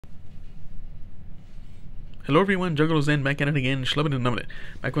Hello everyone, Juggalozen back at it again, Schlub and it.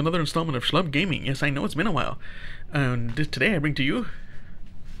 Back with another installment of Schlub Gaming. Yes, I know it's been a while. Today I bring to you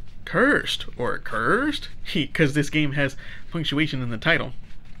Cursed, or Cursed, because this game has punctuation in the title.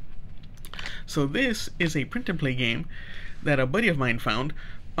 So this is a print and play game that a buddy of mine found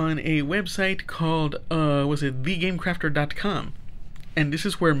on a website called, was it thegamecrafter.com. And this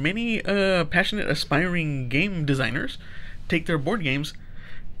is where many passionate, aspiring game designers take their board games,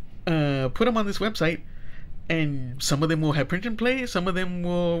 put them on this website, and some of them will have print and play. Some of them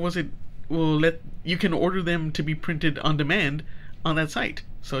will let you can order them to be printed on demand on that site.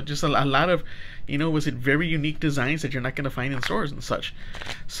 So just a lot of, very unique designs that you're not going to find in stores and such.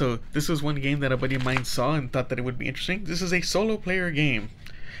 So this was one game that a buddy of mine saw and thought that it would be interesting. This is a solo player game,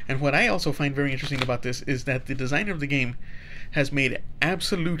 and what I also find very interesting about this is that the designer of the game has made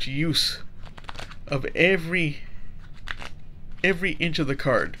absolute use of every inch of the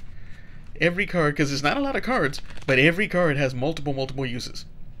card. Every card, because there's not a lot of cards, but every card has multiple uses.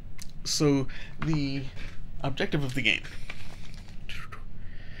 So the objective of the game: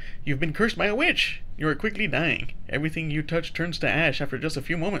 you've been cursed by a witch. You are quickly dying. Everything you touch turns to ash after just a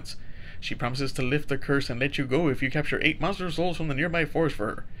few moments. She promises to lift the curse and let you go if you capture 8 monster souls from the nearby forest for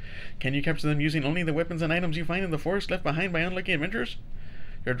her. Can you capture them using only the weapons and items you find in the forest left behind by unlucky adventurers?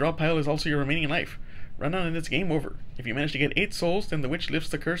 Your draw pile is also your remaining life. Run on and it's game over. If you manage to get 8 souls, then the witch lifts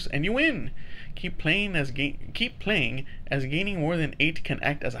the curse and you win. Keep playing as gaining more than 8 can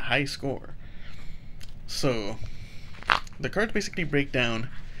act as a high score. So the cards basically break down.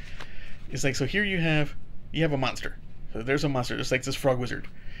 It's like, so here you have a monster. So there's a monster, just like this frog wizard,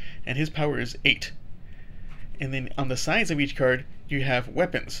 and his power is 8. And then on the sides of each card you have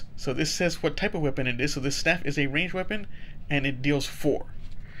weapons. So this says what type of weapon it is. So this staff is a ranged weapon and it deals 4.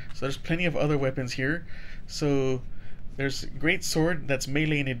 So there's plenty of other weapons here. So there's great sword that's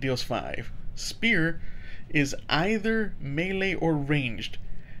melee and it deals 5. Spear is either melee or ranged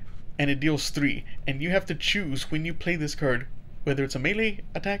and it deals 3. And you have to choose when you play this card whether it's a melee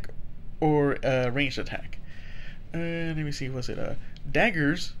attack or a ranged attack. Let me see, was it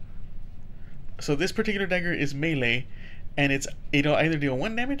daggers? So this particular dagger is melee and it'll either deal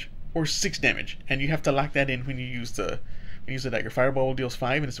 1 damage or 6 damage, and you have to lock that in when you use the dagger. Fireball deals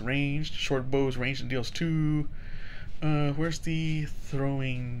 5 and it's ranged. Short bow is ranged and deals 2. Where's the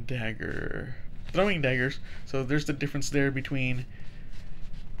throwing dagger? Throwing daggers. So there's the difference there between.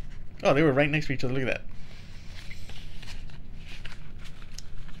 Oh, they were right next to each other. Look at that.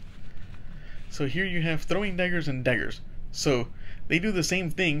 So here you have throwing daggers and daggers. So they do the same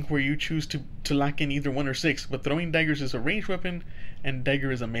thing where you choose to lock in either 1 or 6, but throwing daggers is a ranged weapon and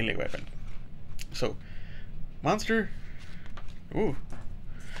dagger is a melee weapon. So monster. Ooh.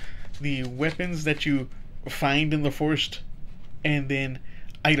 The weapons that you find in the forest, and then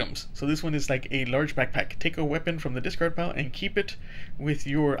items. So this one is like a large backpack. Take a weapon from the discard pile and keep it with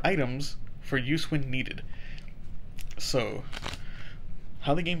your items for use when needed. So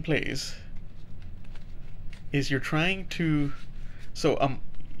how the game plays is you're trying to,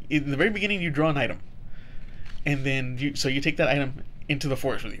 in the very beginning you draw an item, and then you take that item into the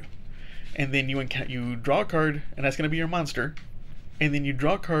forest with you, and then you draw a card, and that's going to be your monster, and then you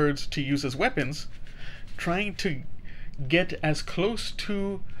draw cards to use as weapons, trying to get as close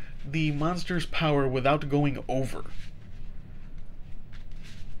to the monster's power without going over.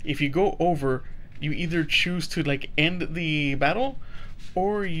 If you go over, you either choose to like end the battle,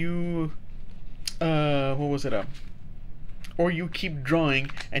 or you or you keep drawing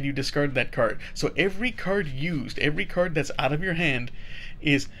and you discard that card. So every card used, every card that's out of your hand,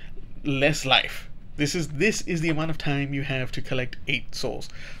 is less life. This is the amount of time you have to collect 8 souls.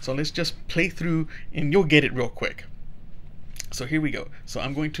 So let's just play through and you'll get it real quick. So here we go. So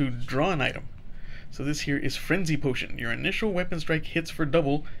I'm going to draw an item. So this here is Frenzy Potion. Your initial weapon strike hits for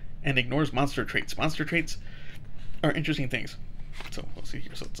double and ignores monster traits. Monster traits are interesting things. So we'll see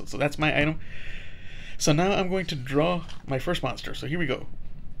here. So that's my item. So now I'm going to draw my first monster. So here we go.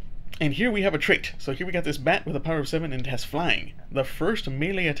 And here we have a trait. So here we got this bat with a power of 7 and it has flying. The first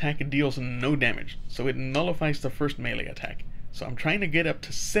melee attack deals no damage. So it nullifies the first melee attack. So I'm trying to get up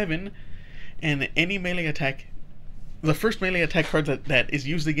to 7, and any melee attack, the first melee attack card that is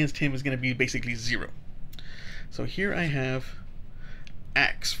used against him is going to be basically 0. So here I have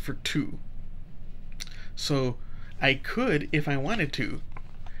Axe for 2. So I could, if I wanted to,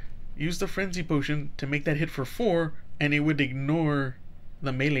 use the Frenzy Potion to make that hit for 4, and it would ignore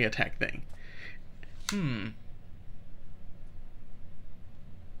the melee attack thing.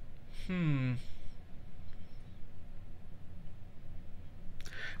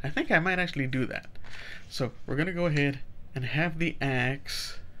 I think I might actually do that. So we're going to go ahead and have the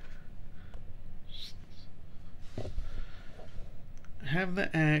axe have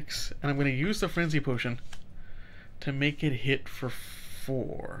the axe, and I'm going to use the frenzy potion to make it hit for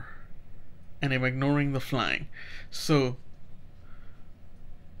 4. And I'm ignoring the flying. So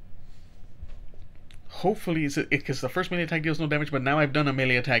hopefully, because the first melee attack deals no damage, but now I've done a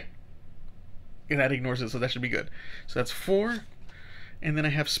melee attack that ignores it, so that should be good. So that's 4. And then I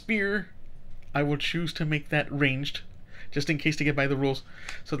have spear. I will choose to make that ranged, just in case to get by the rules.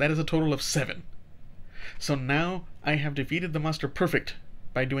 So that is a total of 7. So now I have defeated the monster perfect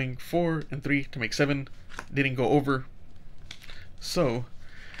by doing 4 and 3 to make 7. Didn't go over. So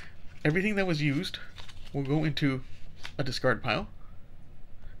everything that was used will go into a discard pile,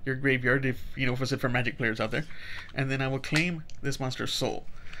 your graveyard, if you know, if it's for Magic players out there, and then I will claim this monster's soul.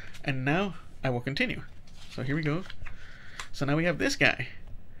 And now I will continue. So here we go. So now we have this guy.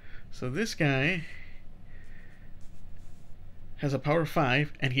 So this guy has a power of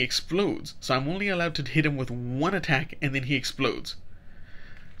 5 and he explodes. So I'm only allowed to hit him with 1 attack and then he explodes.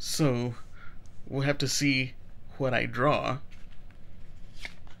 So we'll have to see what I draw.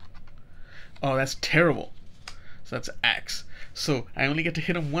 Oh, that's terrible. So that's axe. So I only get to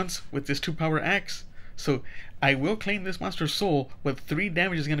hit him once with this 2 power axe. So I will claim this monster's soul, but 3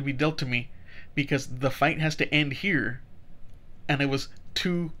 damage is going to be dealt to me because the fight has to end here. And it was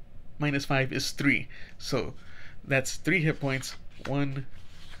 2 minus 5 is 3. So that's 3 hit points. 1,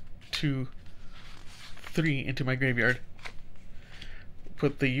 2, 3 into my graveyard.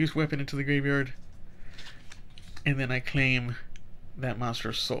 Put the used weapon into the graveyard. And then I claim that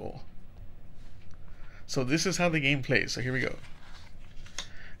monster's soul. So this is how the game plays. So here we go.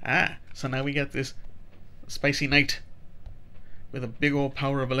 So now we got this spicy knight with a big old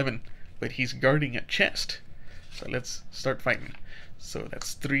power of 11, but he's guarding a chest. So let's start fighting. So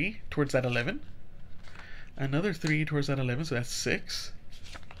that's 3 towards that 11. Another 3 towards that 11, so that's 6.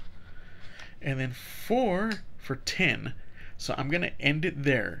 And then 4 for 10. So I'm going to end it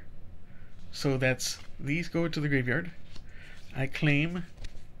there. So that's, these go to the graveyard. I claim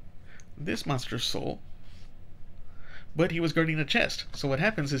this monster's soul. But he was guarding a chest. So what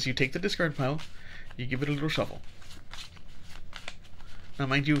happens is you take the discard pile, you give it a little shuffle. Now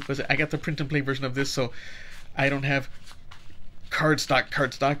mind you, I got the print and play version of this, so I don't have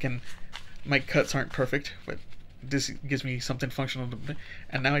cardstock, and my cuts aren't perfect, but this gives me something functional to play.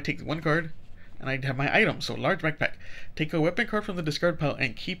 And now I take 1 card, and I have my item. So large backpack. Take a weapon card from the discard pile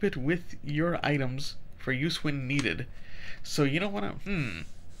and keep it with your items for use when needed. So you don't want to,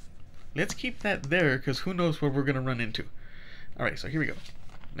 let's keep that there, because who knows what we're going to run into. Alright, so here we go.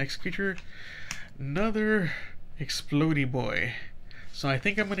 Next creature, another explodey boy. So I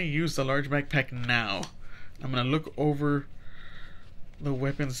think I'm going to use the large backpack now. I'm going to look over the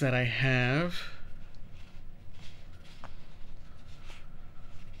weapons that I have.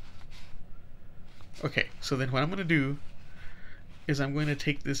 Okay, so then what I'm going to do is I'm going to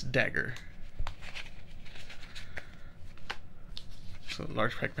take this dagger. So the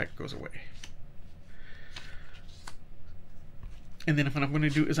large backpack goes away. And then what I'm going to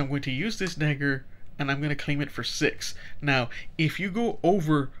do is I'm going to use this dagger and I'm going to claim it for 6. Now, if you go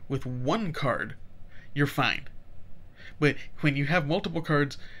over with 1 card, you're fine. But when you have multiple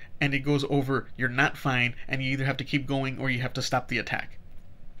cards and it goes over, you're not fine, and you either have to keep going or you have to stop the attack.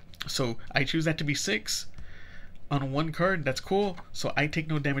 So I choose that to be 6 on 1 card. That's cool. So I take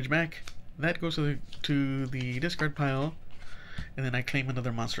no damage back. That goes to the discard pile, and then I claim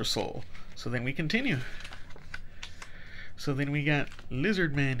another monster soul. So then we continue. So then we got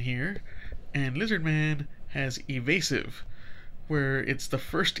Lizard Man here, and Lizard Man has evasive, where it's the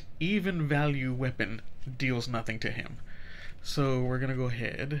first even value weapon deals nothing to him. So we're gonna go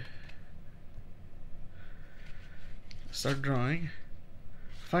ahead, start drawing.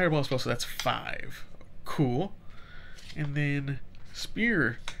 Fireball spell, so that's 5. Cool. And then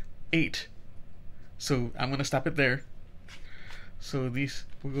spear, 8. So I'm gonna stop it there. So these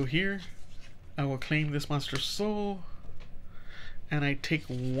will go here. I will claim this monster's soul, and I take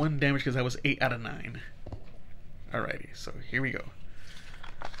 1 damage because that was 8 out of 9. Alrighty, so here we go.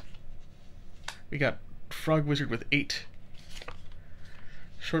 We got Frog Wizard with 8.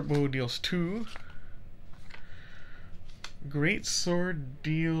 Short Bow deals 2. Great Sword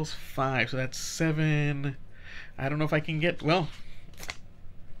deals 5, so that's 7. I don't know if I can get, well,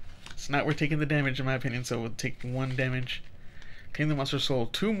 it's not worth taking the damage in my opinion, so we'll take 1 damage. Claim the monster soul.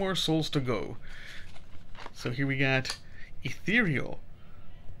 2 more souls to go. So here we got Ethereal.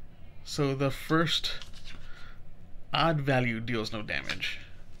 So the first odd value deals no damage.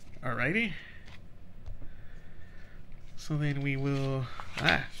 Alrighty. So then we will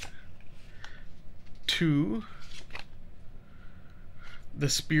 2. The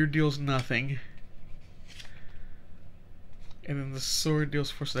spear deals nothing. And then the sword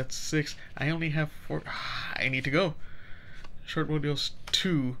deals 4, so that's 6. I only have 4. I need to go. Short bow deals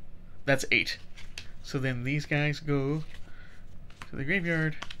 2. That's 8. So then these guys go to the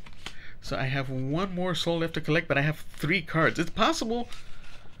graveyard. So I have 1 more soul left to collect, but I have 3 cards. It's possible.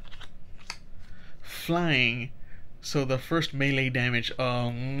 Flying. So the first melee damage.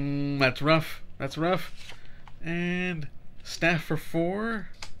 That's rough. That's rough. And staff for 4.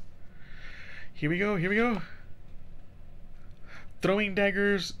 Here we go. Here we go. Throwing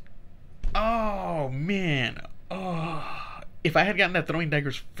daggers. Oh, man. Oh. If I had gotten that throwing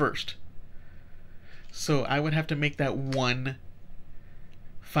daggers first. So I would have to make that 1,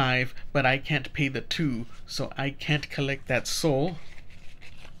 5. But I can't pay the 2. So I can't collect that soul.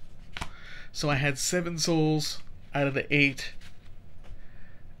 So I had 7 souls out of the 8.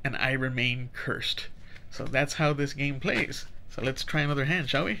 And I remain cursed. So that's how this game plays. So let's try another hand,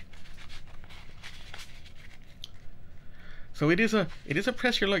 shall we? So it is a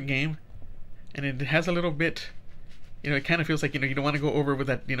press your luck game, and it has a little bit, it kind of feels like, you don't want to go over with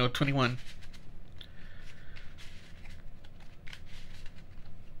that, 21.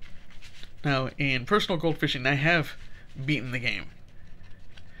 Now, in personal gold fishing, I have beaten the game.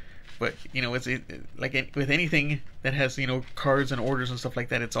 But, it's like with anything that has, cards and orders and stuff like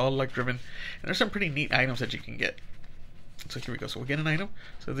that, it's all luck driven. And there's some pretty neat items that you can get. So here we go. So we'll get an item.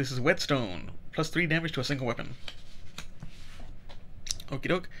 So this is Whetstone, plus 3 damage to a single weapon. Okie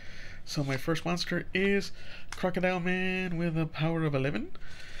doke. So my first monster is Crocodile Man with a power of 11.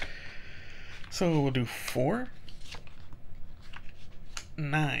 So we'll do 4,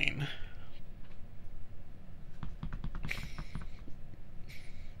 9.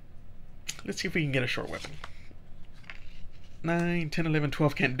 Let's see if we can get a short weapon. 9, 10, 11,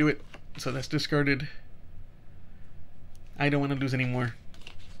 12. Can't do it. So that's discarded. I don't want to lose anymore.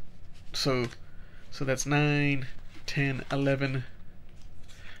 So that's 9, 10, 11.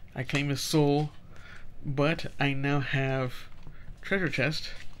 I claim his soul, but I now have treasure chest,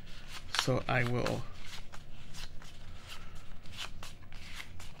 so I will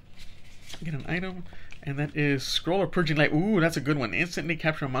get an item, and that is Scroll of Purging Light. Ooh, that's a good one. Instantly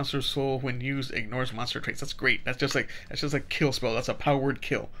capture a monster's soul when used, ignores monster traits. That's great. That's just a kill spell. That's a power word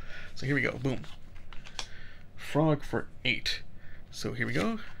kill. So here we go. Boom. Frog for 8. So here we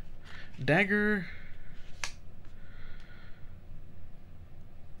go. Dagger.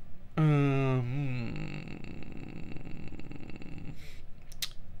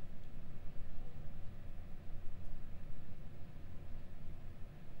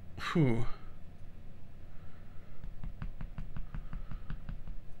 Whew.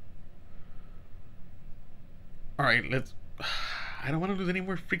 Alright, let's... I don't want to lose any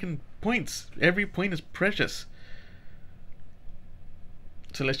more freaking points. Every point is precious.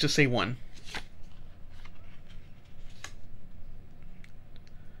 So let's just say 1.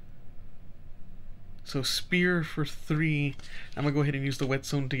 So spear for 3. I'm going to go ahead and use the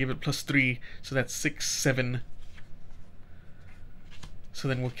whetstone to give it plus 3. So that's 6, 7. So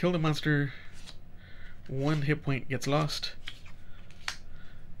then we'll kill the monster. 1 hit point gets lost.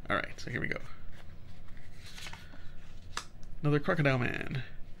 Alright, so here we go. Another Crocodile Man.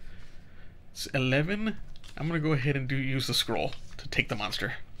 It's 11. I'm going to go ahead and use the scroll to take the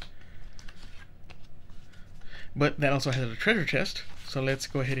monster. But that also has a treasure chest. So let's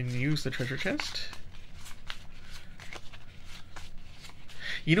go ahead and use the treasure chest.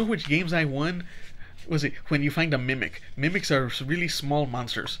 You know which games I won? Was it when you find a mimic? Mimics are really small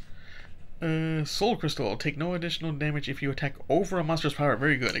monsters. Soul Crystal. Take no additional damage if you attack over a monster's power.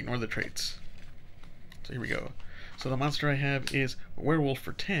 Very good. Ignore the traits. So here we go. So the monster I have is Werewolf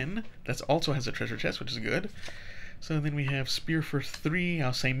for 10. That also has a treasure chest, which is good. So then we have Spear for 3.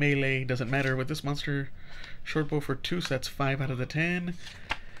 I'll say melee. Doesn't matter with this monster. Shortbow for 2. So that's 5 out of the 10.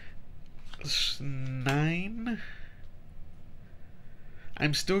 9.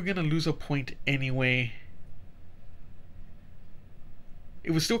 I'm still going to lose a point anyway.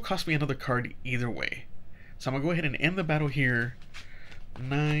 It would still cost me another card either way. So I'm going to go ahead and end the battle here.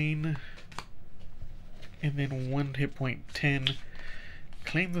 9. And then 1 hit point, 10.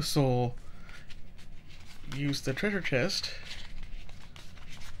 Claim the soul. Use the treasure chest.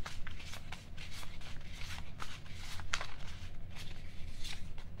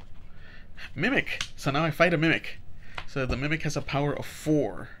 Mimic! So now I fight a mimic. So the mimic has a power of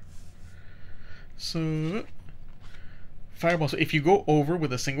 4. So fireball. So if you go over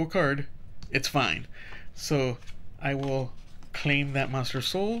with a single card, it's fine. So I will claim that monster's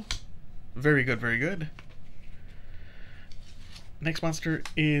soul. Very good, very good. Next monster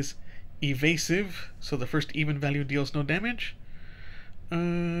is Evasive. So the first even value deals no damage.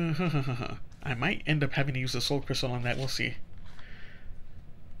 I might end up having to use the soul crystal on that. We'll see.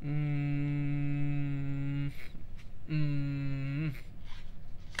 Mm, mm.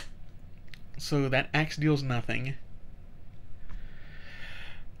 So that axe deals nothing.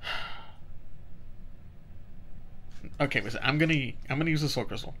 Okay, listen, I'm gonna use the soul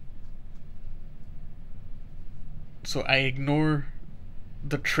crystal. So I ignore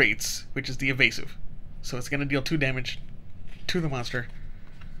the traits, which is the evasive. So it's gonna deal 2 damage to the monster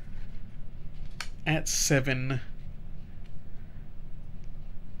at 7.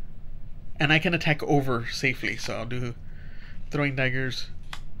 And I can attack over safely, so I'll do throwing daggers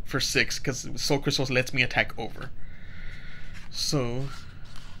for 6, because Soul Crystals lets me attack over. So,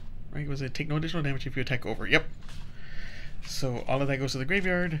 right, was it take no additional damage if you attack over? Yep. So all of that goes to the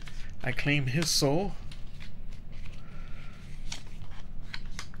graveyard. I claim his soul.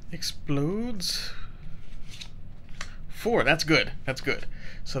 Explodes. 4, that's good. That's good.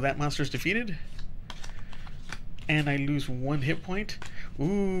 So that monster's defeated. And I lose 1 hit point.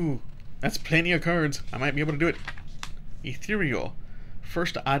 Ooh, that's plenty of cards. I might be able to do it. Ethereal.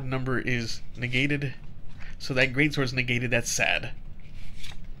 First odd number is negated. So that greatsword's negated. That's sad.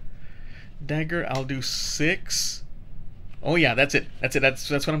 Dagger, I'll do 6. Oh yeah, that's it. That's it. That's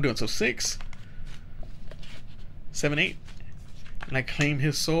what I'm doing. So 6, 7, 8. And I claim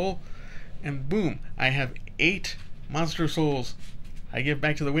his soul. And boom, I have 8 monster souls. I give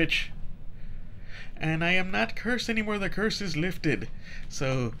back to the witch. And I am not cursed anymore. The curse is lifted.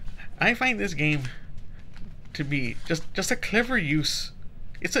 So I find this game to be just a clever use.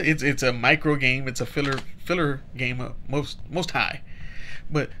 It's a micro game. It's a filler game most high,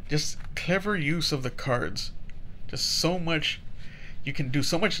 but just clever use of the cards. Just so much you can do.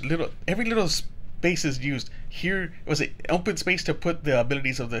 So much every little space is used. Here was it open space to put the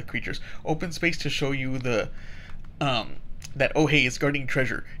abilities of the creatures. Open space to show you the that oh hey it's guarding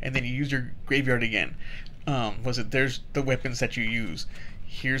treasure, and then you use your graveyard again. There's the weapons that you use.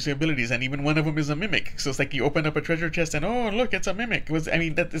 Here's the abilities, and even one of them is a mimic. So it's like you open up a treasure chest and oh look, it's a mimic.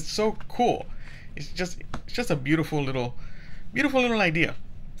 That is so cool. It's just a beautiful little idea,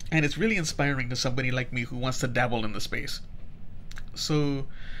 and it's really inspiring to somebody like me who wants to dabble in the space. So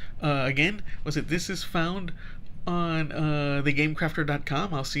again, this is found on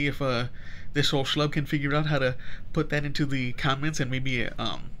thegamecrafter.com. I'll see if this old schlub can figure out how to put that into the comments, and maybe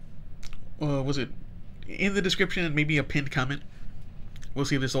in the description, and maybe a pinned comment. We'll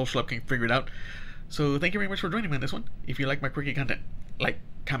see if this old schlub can figure it out. So thank you very much for joining me on this one. If you like my quirky content, like,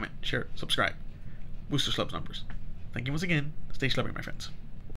 comment, share, subscribe. Boost the schlub's numbers. Thank you once again. Stay schlubby, my friends.